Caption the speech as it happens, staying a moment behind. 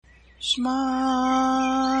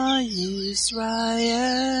Shema Yisrael,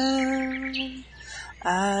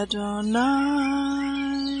 Adonai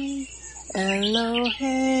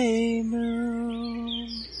Eloheinu,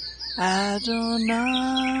 Adonai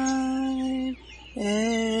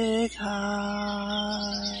Echad,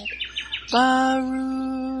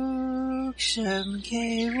 Baruch Shem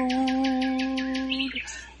Kevod,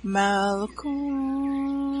 Malkuto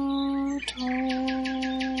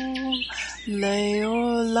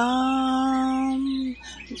Leolam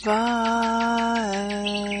Vaed.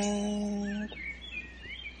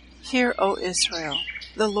 Hear, O Israel,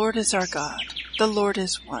 the Lord is our God, the Lord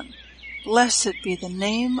is one. Blessed be the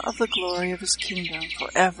name of the glory of his kingdom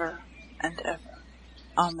forever and ever.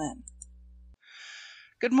 Amen.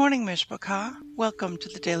 Good morning, Mishpachah. Welcome to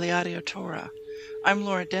the Daily Audio Torah. I'm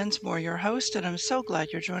Laura Densmore, your host, and I'm so glad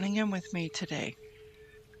you're joining in with me today.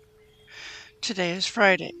 Today is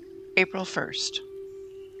Friday, April 1st.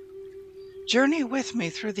 Journey with me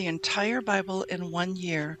through the entire Bible in 1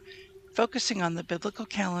 year, focusing on the biblical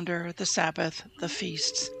calendar, the Sabbath, the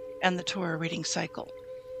feasts, and the Torah reading cycle.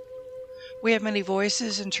 We have many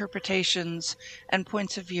voices, interpretations, and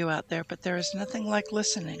points of view out there, but there is nothing like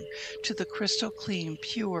listening to the crystal clean,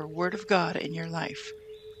 pure Word of God in your life.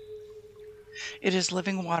 It is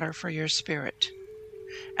living water for your spirit,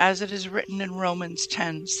 as it is written in Romans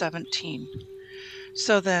 10:17.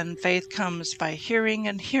 So then, faith comes by hearing,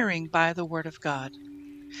 and hearing by the Word of God.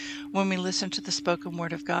 When we listen to the spoken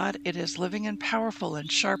Word of God, it is living and powerful and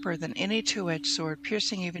sharper than any two-edged sword,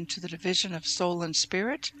 piercing even to the division of soul and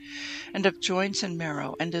spirit, and of joints and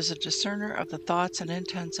marrow, and is a discerner of the thoughts and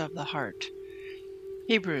intents of the heart.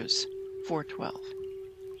 Hebrews 4:12.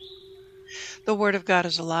 The Word of God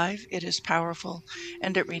is alive, it is powerful,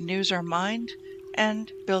 and it renews our mind and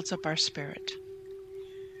builds up our spirit.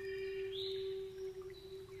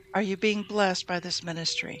 Are you being blessed by this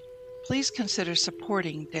ministry? Please consider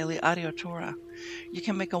supporting Daily Audio Torah. You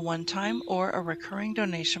can make a one-time or a recurring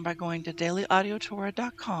donation by going to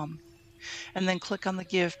dailyaudiotorah.com and then click on the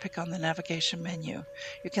Give pick on the navigation menu.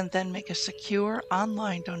 You can then make a secure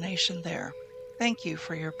online donation there. Thank you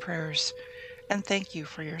for your prayers, and thank you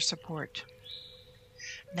for your support.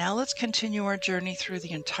 Now let's continue our journey through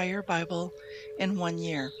the entire Bible in 1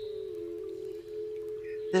 year.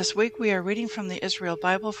 This week we are reading from the Israel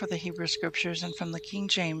Bible for the Hebrew Scriptures and from the King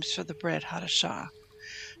James for the Brit Hadashah.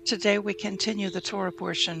 Today we continue the Torah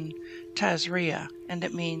portion, Tazria, and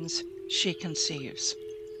it means she conceives.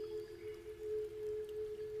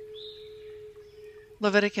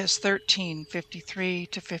 Leviticus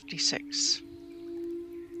 13:53-56.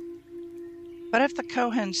 But if the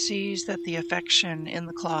Kohen sees that the affection in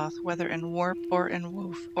the cloth, whether in warp or in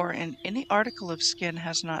woof or in any article of skin,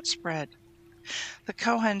 has not spread, the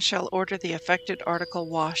Kohen shall order the affected article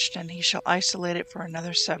washed, and he shall isolate it for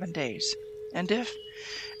another 7 days. And if,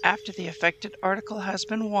 after the affected article has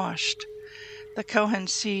been washed, the Kohen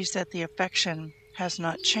sees that the affection has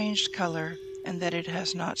not changed color and that it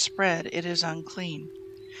has not spread, it is unclean.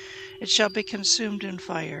 It shall be consumed in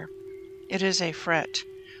fire. It is a fret,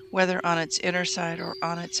 whether on its inner side or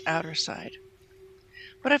on its outer side.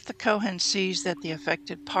 But if the Kohen sees that the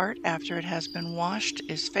affected part, after it has been washed,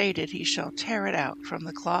 is faded, he shall tear it out from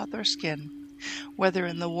the cloth or skin, whether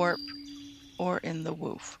in the warp or in the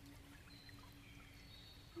woof.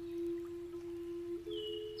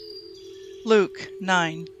 Luke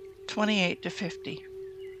 9:28-50.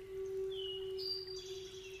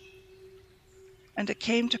 And it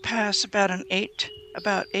came to pass about 8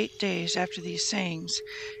 days after these sayings,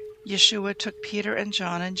 Yeshua took Peter and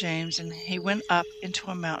John and James, and he went up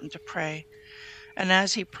into a mountain to pray. And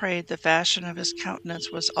as he prayed, the fashion of his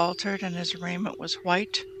countenance was altered, and his raiment was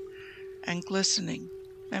white and glistening.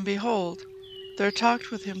 And behold, there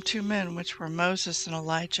talked with him 2 men, which were Moses and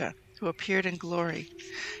Elijah, who appeared in glory,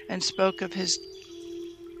 and spoke of his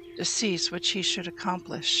decease which he should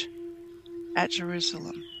accomplish at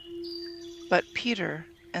Jerusalem. But Peter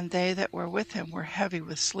and they that were with him were heavy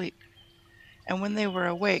with sleep. And when they were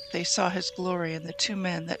awake, they saw his glory and the 2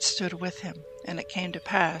 men that stood with him. And it came to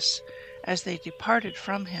pass, as they departed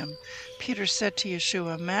from him, Peter said to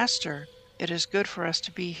Yeshua, Master, it is good for us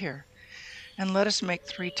to be here. And let us make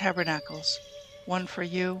 3 tabernacles, one for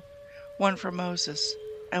you, one for Moses,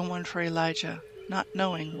 and one for Elijah, not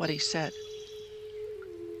knowing what he said.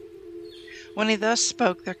 When he thus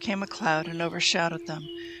spoke, there came a cloud and overshadowed them,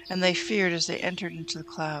 and they feared as they entered into the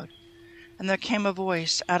cloud. And there came a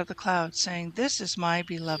voice out of the cloud, saying, This is my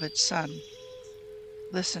beloved Son.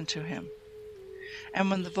 Listen to him. And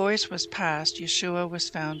when the voice was past, Yeshua was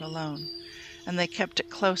found alone. And they kept it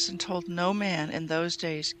close and told no man in those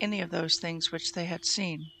days any of those things which they had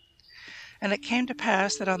seen. And it came to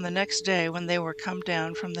pass that on the next day, when they were come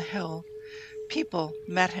down from the hill, people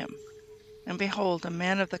met him. And behold, a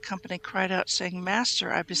man of the company cried out, saying,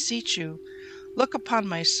 Master, I beseech you, look upon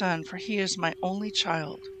my son, for he is my only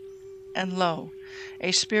child. And lo,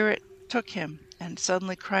 a spirit took him, and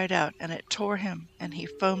suddenly cried out, and it tore him, and he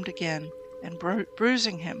foamed again, and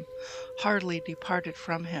bruising him, hardly departed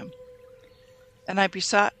from him. And I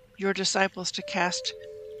besought your disciples to cast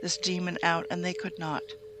this demon out, and they could not.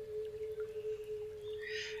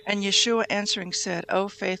 And Yeshua answering said, O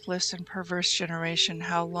faithless and perverse generation,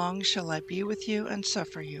 how long shall I be with you and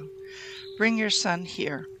suffer you? Bring your son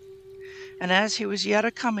here. And as he was yet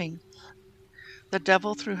a-coming, the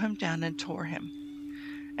devil threw him down and tore him.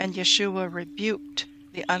 And Yeshua rebuked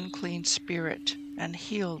the unclean spirit, and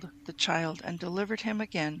healed the child, and delivered him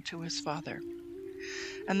again to his father.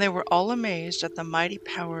 And they were all amazed at the mighty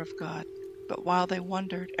power of God. But while they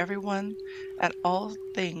wondered, every one at all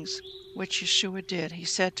things which Yeshua did, he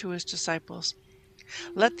said to his disciples,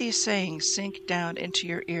 Let these sayings sink down into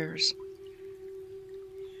your ears.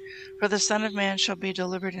 For the Son of Man shall be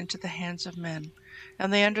delivered into the hands of men.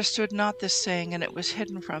 And they understood not this saying, and it was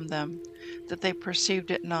hidden from them, that they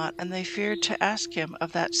perceived it not, and they feared to ask him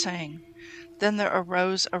of that saying. Then there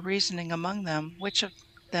arose a reasoning among them, which of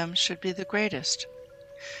them should be the greatest.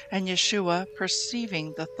 And Yeshua,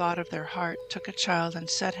 perceiving the thought of their heart, took a child and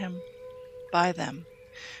set him by them.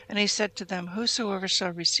 And he said to them, Whosoever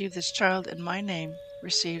shall receive this child in my name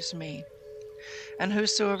receives me. And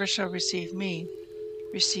whosoever shall receive me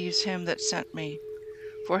receives him that sent me.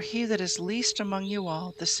 For he that is least among you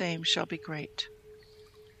all, the same shall be great.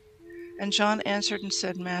 And John answered and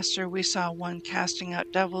said, Master, we saw one casting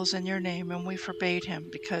out devils in your name, and we forbade him,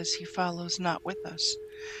 because he follows not with us.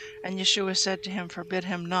 And Yeshua said to him, Forbid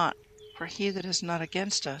him not, for he that is not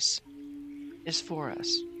against us is for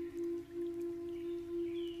us.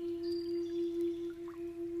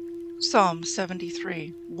 Psalm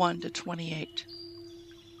 73, 1-28.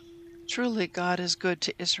 Truly God is good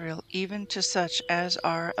to Israel, even to such as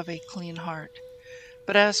are of a clean heart.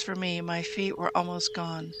 But as for me, my feet were almost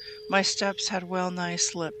gone, my steps had well nigh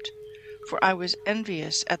slipped. For I was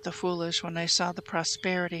envious at the foolish when I saw the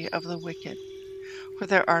prosperity of the wicked. For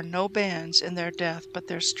there are no bands in their death, but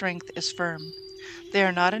their strength is firm. They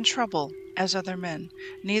are not in trouble as other men,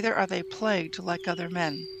 neither are they plagued like other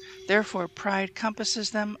men. Therefore pride compasses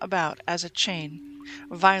them about as a chain,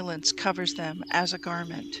 violence covers them as a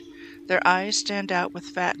garment. Their eyes stand out with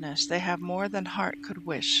fatness, they have more than heart could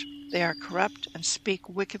wish. They are corrupt and speak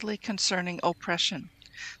wickedly concerning oppression.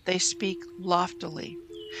 They speak loftily.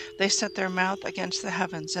 They set their mouth against the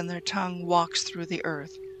heavens, and their tongue walks through the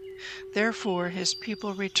earth. Therefore his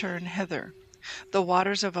people return hither. The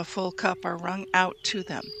waters of a full cup are wrung out to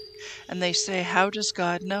them. And they say, How does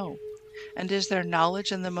God know? And is there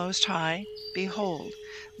knowledge in the Most High? Behold,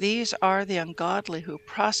 these are the ungodly who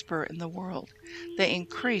prosper in the world. They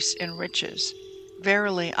increase in riches.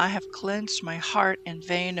 Verily, I have cleansed my heart in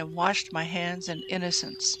vain and washed my hands in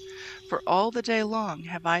innocence. For all the day long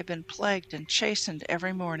have I been plagued and chastened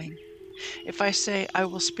every morning. If I say, I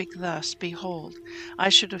will speak thus, behold, I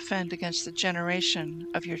should offend against the generation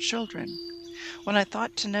of your children. When I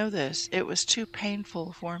thought to know this, it was too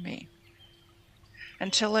painful for me,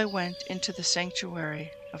 until I went into the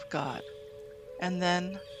sanctuary of God, and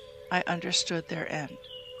then I understood their end.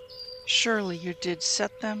 Surely you did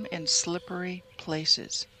set them in slippery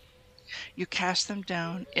places. You cast them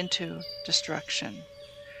down into destruction.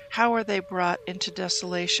 How are they brought into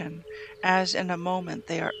desolation, as in a moment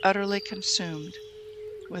they are utterly consumed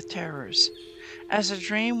with terrors. As a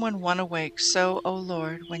dream when one awakes, so, O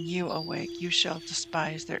Lord, when you awake, you shall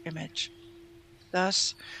despise their image.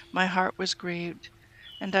 Thus my heart was grieved,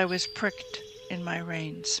 and I was pricked in my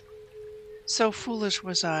reins. So foolish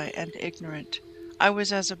was I and ignorant. I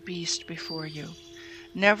was as a beast before you.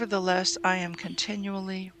 Nevertheless I am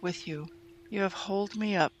continually with you. You have holed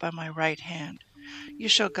me up by my right hand. You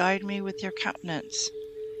shall guide me with your countenance,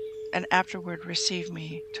 and afterward receive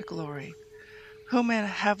me to glory. Whom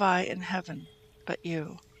have I in heaven but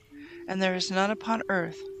you? And there is none upon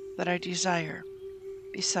earth that I desire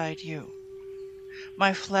beside you.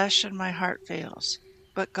 My flesh and my heart fails,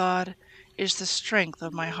 but God is the strength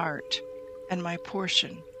of my heart and my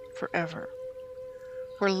portion forever.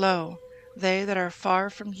 For lo, they that are far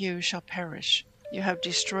from you shall perish. You have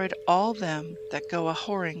destroyed all them that go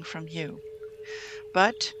a-whoring from you.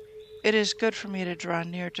 But it is good for me to draw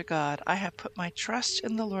near to God. I have put my trust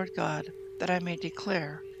in the Lord God, that I may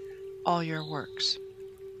declare all your works.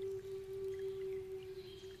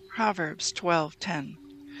 Proverbs 12:10.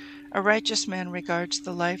 A righteous man regards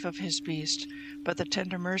the life of his beast, but the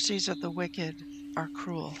tender mercies of the wicked are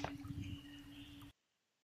cruel.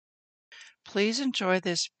 Please enjoy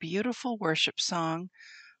this beautiful worship song,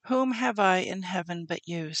 Whom Have I in Heaven But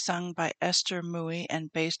You, sung by Esther Mui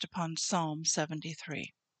and based upon Psalm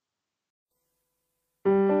 73.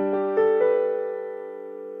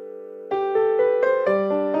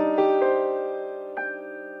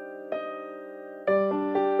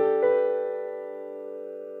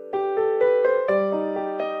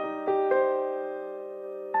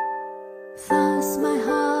 Thus my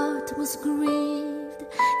heart was grieved,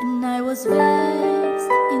 and I was vexed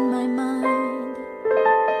in my mind.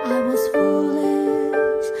 I was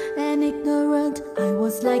foolish and ignorant, I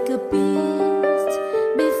was like a beast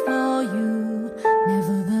before you.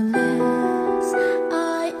 Nevertheless,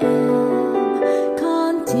 I am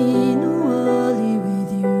continually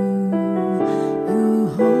with you. You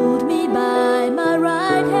hold me by my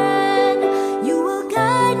right hand, you will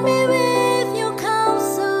guide me with your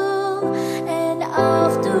counsel, and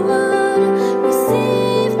afterward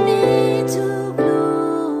receive me to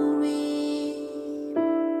glory.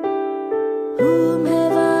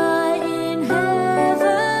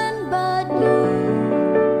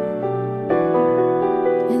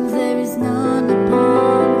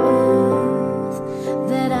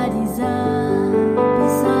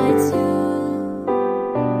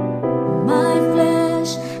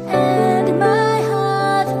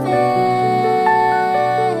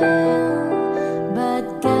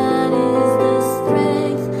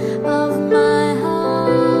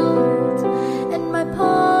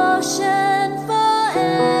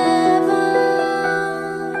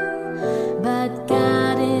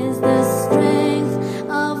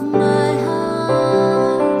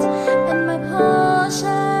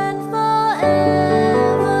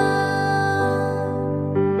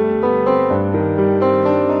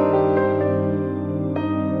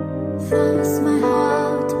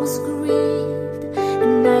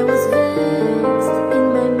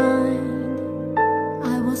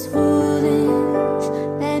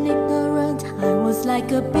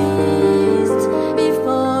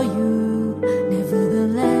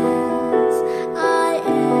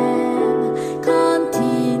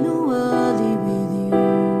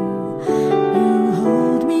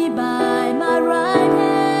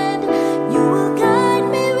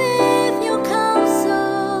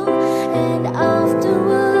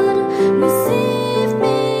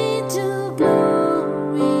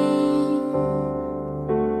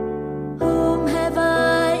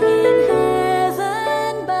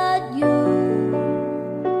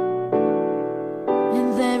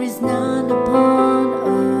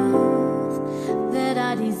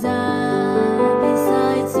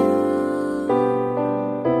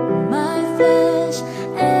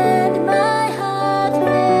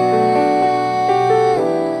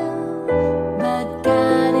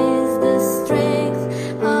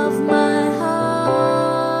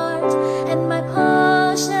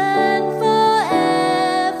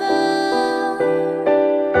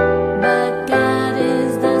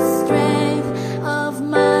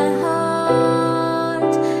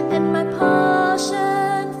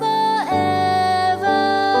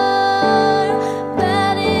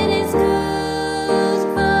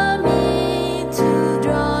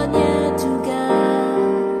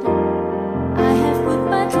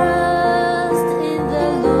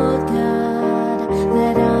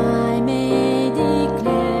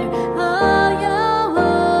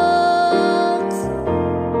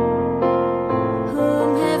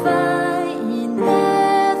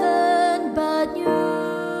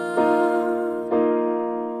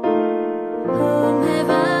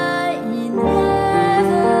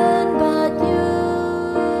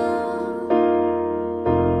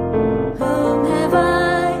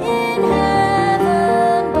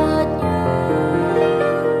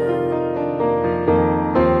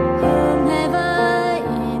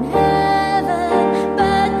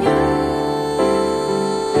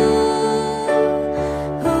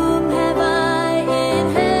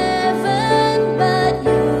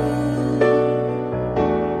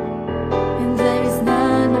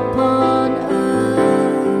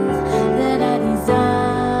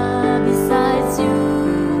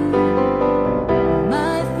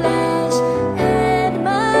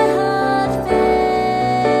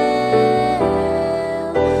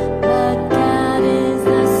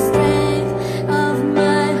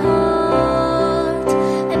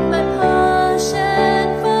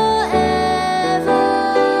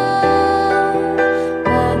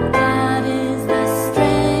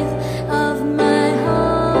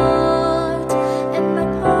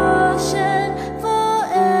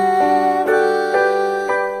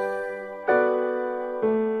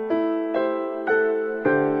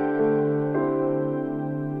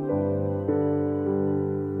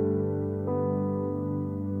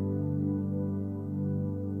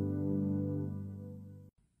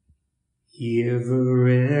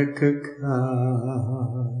 Yivrekka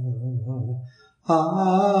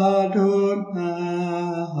Adonai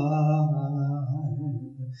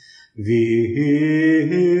Vish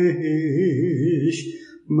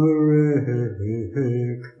Mareka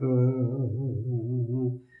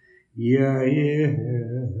Yair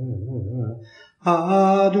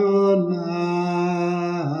Adonai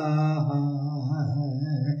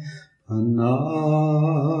Panavilaka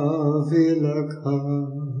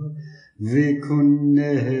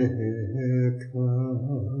Vikuneka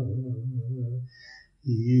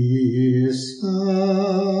Isa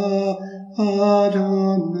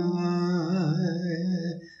Adonai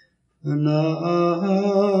Panav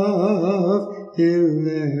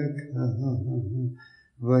Ileka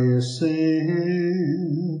Vayasem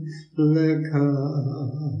Leka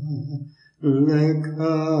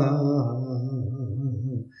Leka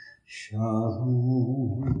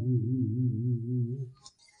Shalom.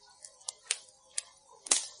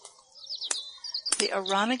 The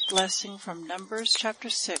Aaronic blessing from Numbers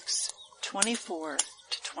chapter 6, 24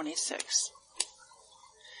 to 26.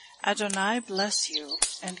 Adonai bless you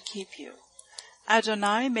and keep you.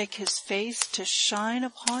 Adonai make his face to shine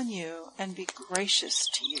upon you and be gracious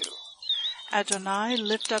to you. Adonai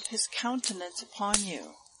lift up his countenance upon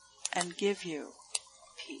you and give you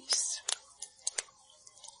peace.